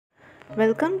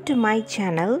Welcome to my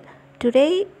channel.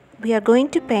 Today we are going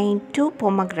to paint two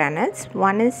pomegranates.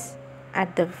 One is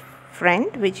at the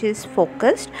front, which is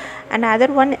focused, and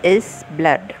other one is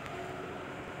blurred.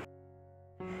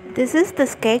 This is the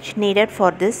sketch needed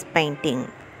for this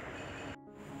painting.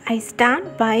 I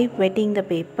start by wetting the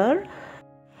paper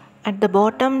at the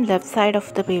bottom left side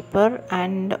of the paper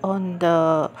and on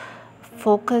the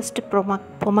focused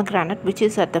pomegranate, which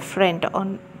is at the front.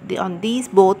 On these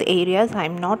both areas I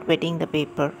am not wetting the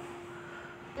paper.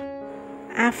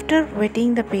 After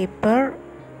wetting the paper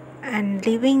and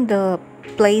leaving the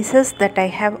places that I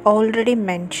have already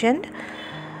mentioned,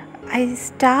 I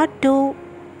start to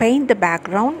paint the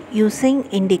background using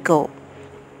indigo.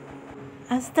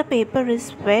 As the paper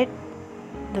is wet,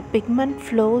 the pigment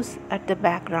flows at the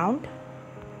background.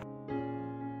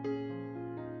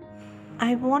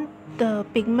 I want the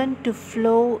pigment to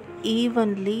flow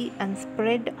evenly and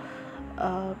spread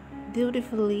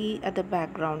beautifully at the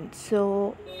background.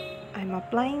 So I'm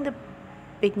applying the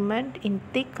pigment in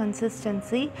thick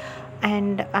consistency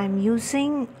and I'm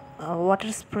using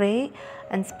water spray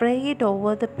and spray it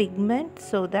over the pigment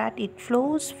so that it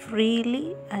flows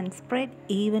freely and spread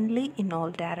evenly in all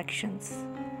directions.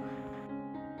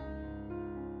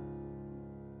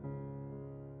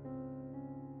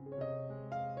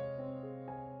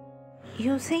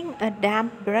 Using a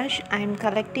damp brush, I am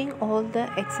collecting all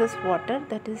the excess water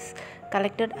that is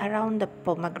collected around the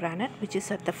pomegranate, which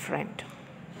is at the front.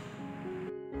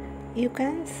 You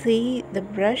can see the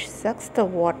brush sucks the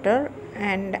water,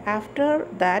 and after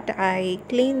that I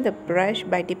clean the brush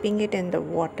by dipping it in the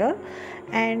water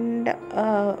and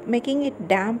making it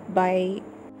damp by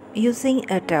using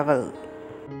a towel.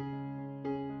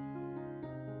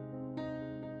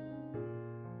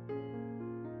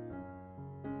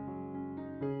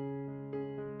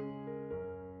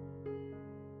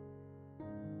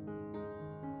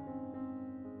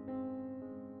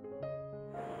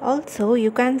 Also,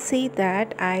 you can see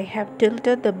that I have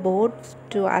tilted the board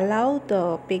to allow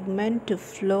the pigment to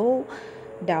flow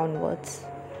downwards.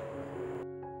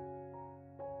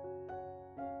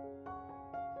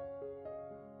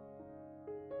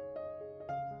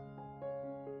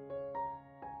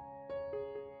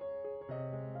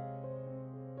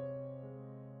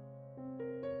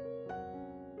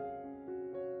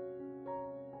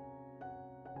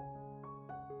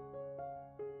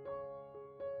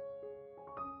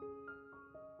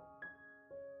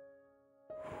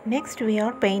 Next we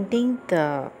are painting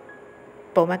the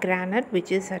pomegranate,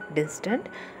 which is at distance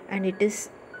and it is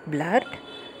blurred.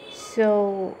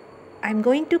 So I'm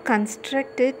going to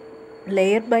construct it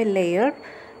layer by layer,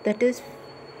 that is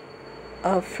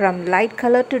from light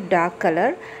color to dark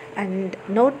color, and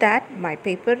note that my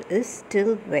paper is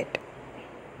still wet.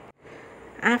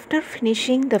 After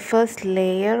finishing the first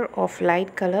layer of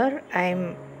light color,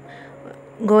 I'm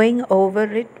going over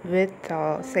it with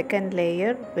second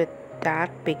layer with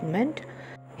dark pigment.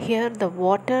 Here the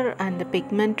water and the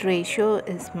pigment ratio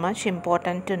is much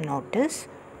important to notice.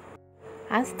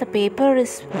 As the paper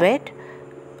is wet,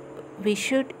 we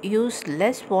should use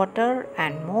less water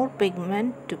and more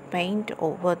pigment to paint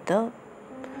over the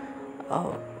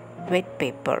wet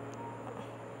paper.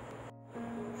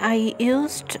 I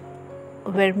used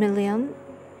vermilion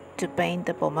to paint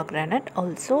the pomegranate.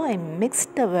 Also, I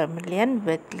mixed the vermilion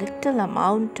with little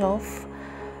amount of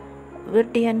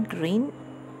Viridian green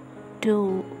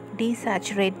to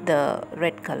desaturate the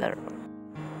red color.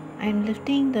 I am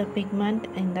lifting the pigment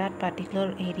in that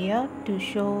particular area to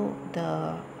show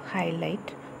the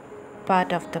highlight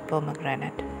part of the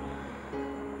pomegranate.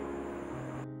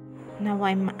 Now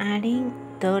I am adding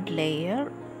third layer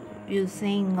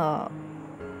using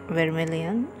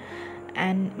vermilion,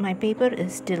 and my paper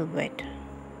is still wet.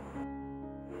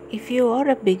 If you are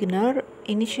a beginner,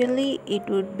 initially it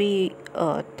would be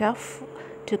tough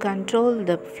to control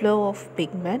the flow of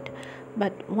pigment,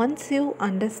 but once you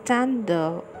understand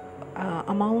the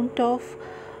amount of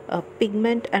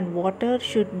pigment and water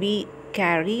should be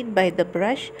carried by the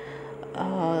brush,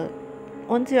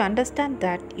 once you understand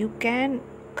that, you can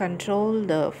control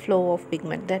the flow of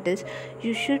pigment. That is,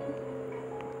 you should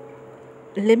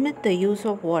limit the use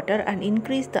of water and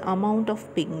increase the amount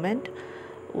of pigment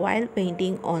while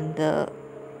painting on the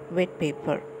wet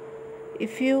paper.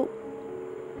 If you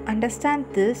understand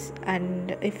this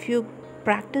and if you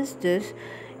practice this,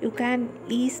 you can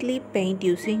easily paint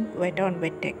using wet on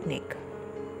wet technique.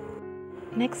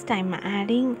 Next, I'm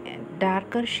adding a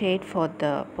darker shade for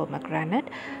the pomegranate.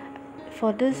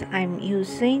 For this, I'm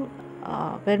using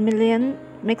vermilion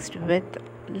mixed with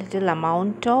little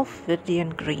amount of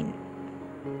Viridian green.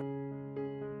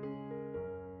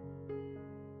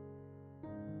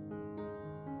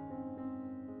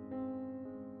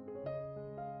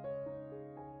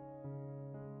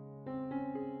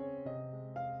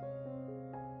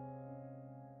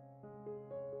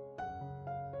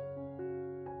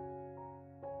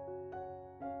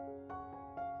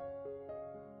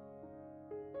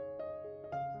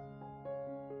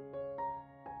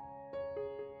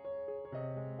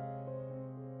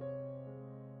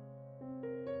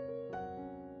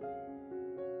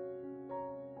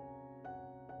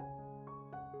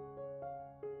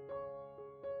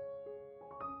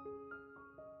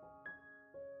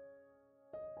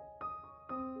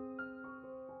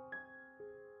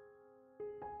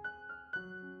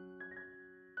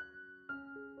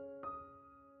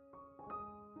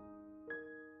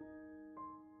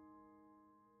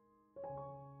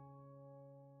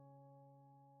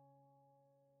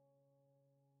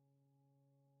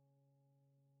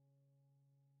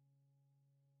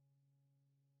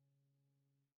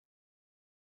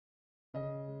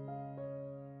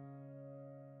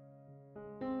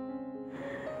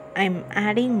 I'm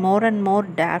adding more and more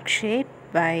dark shade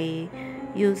by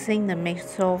using the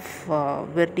mix of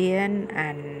Viridian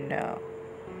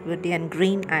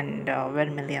green and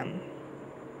vermilion.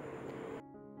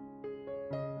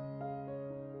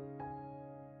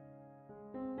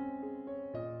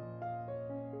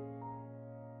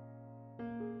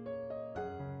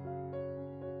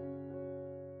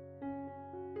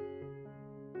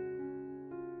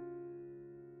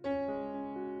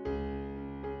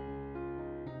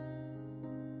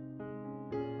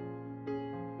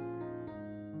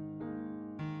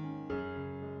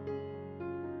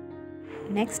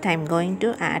 Next, I'm going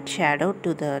to add shadow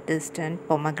to the distant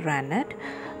pomegranate.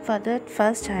 For that,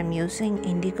 first I'm using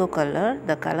indigo color,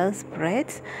 the color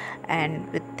spreads, and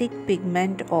with thick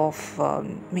pigment of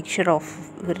mixture of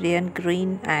Viridian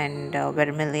green and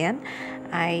vermilion,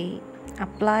 I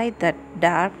apply that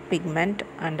dark pigment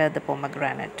under the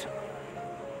pomegranate.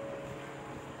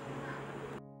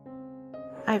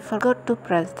 I forgot to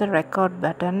press the record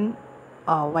button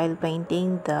while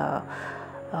painting the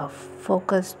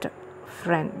focused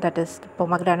front, that is the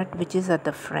pomegranate which is at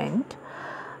the front.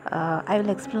 I will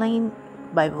explain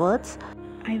by words.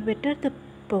 I wetted the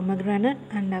pomegranate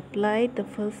and applied the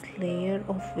first layer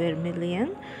of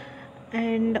vermilion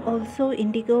and also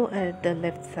indigo at the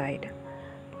left side.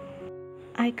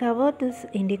 I covered this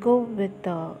indigo with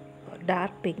the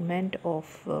dark pigment of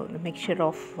the mixture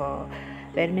of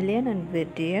vermilion and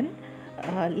Viridian,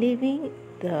 leaving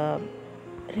the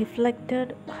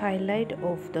reflected highlight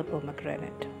of the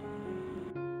pomegranate.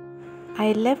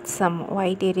 I left some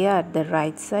white area at the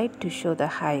right side to show the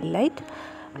highlight,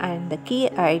 and the key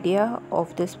idea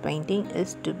of this painting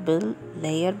is to build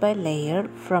layer by layer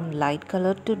from light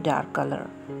color to dark color.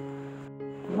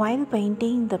 While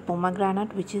painting the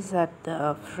pomegranate which is at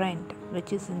the front,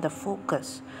 which is in the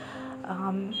focus,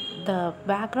 the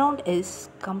background is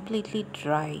completely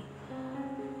dry.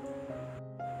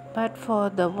 But for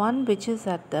the one which is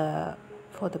at the,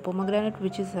 for the pomegranate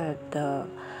which is at the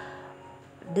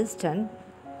distance,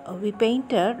 we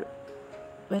painted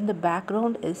when the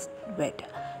background is wet,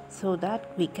 so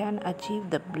that we can achieve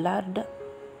the blurred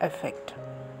effect.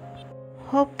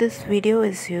 Hope this video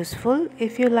is useful.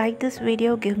 If you like this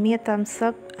video, give me a thumbs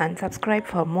up and subscribe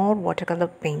for more watercolor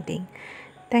painting.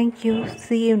 Thank you.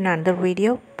 See you in another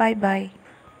video. Bye bye.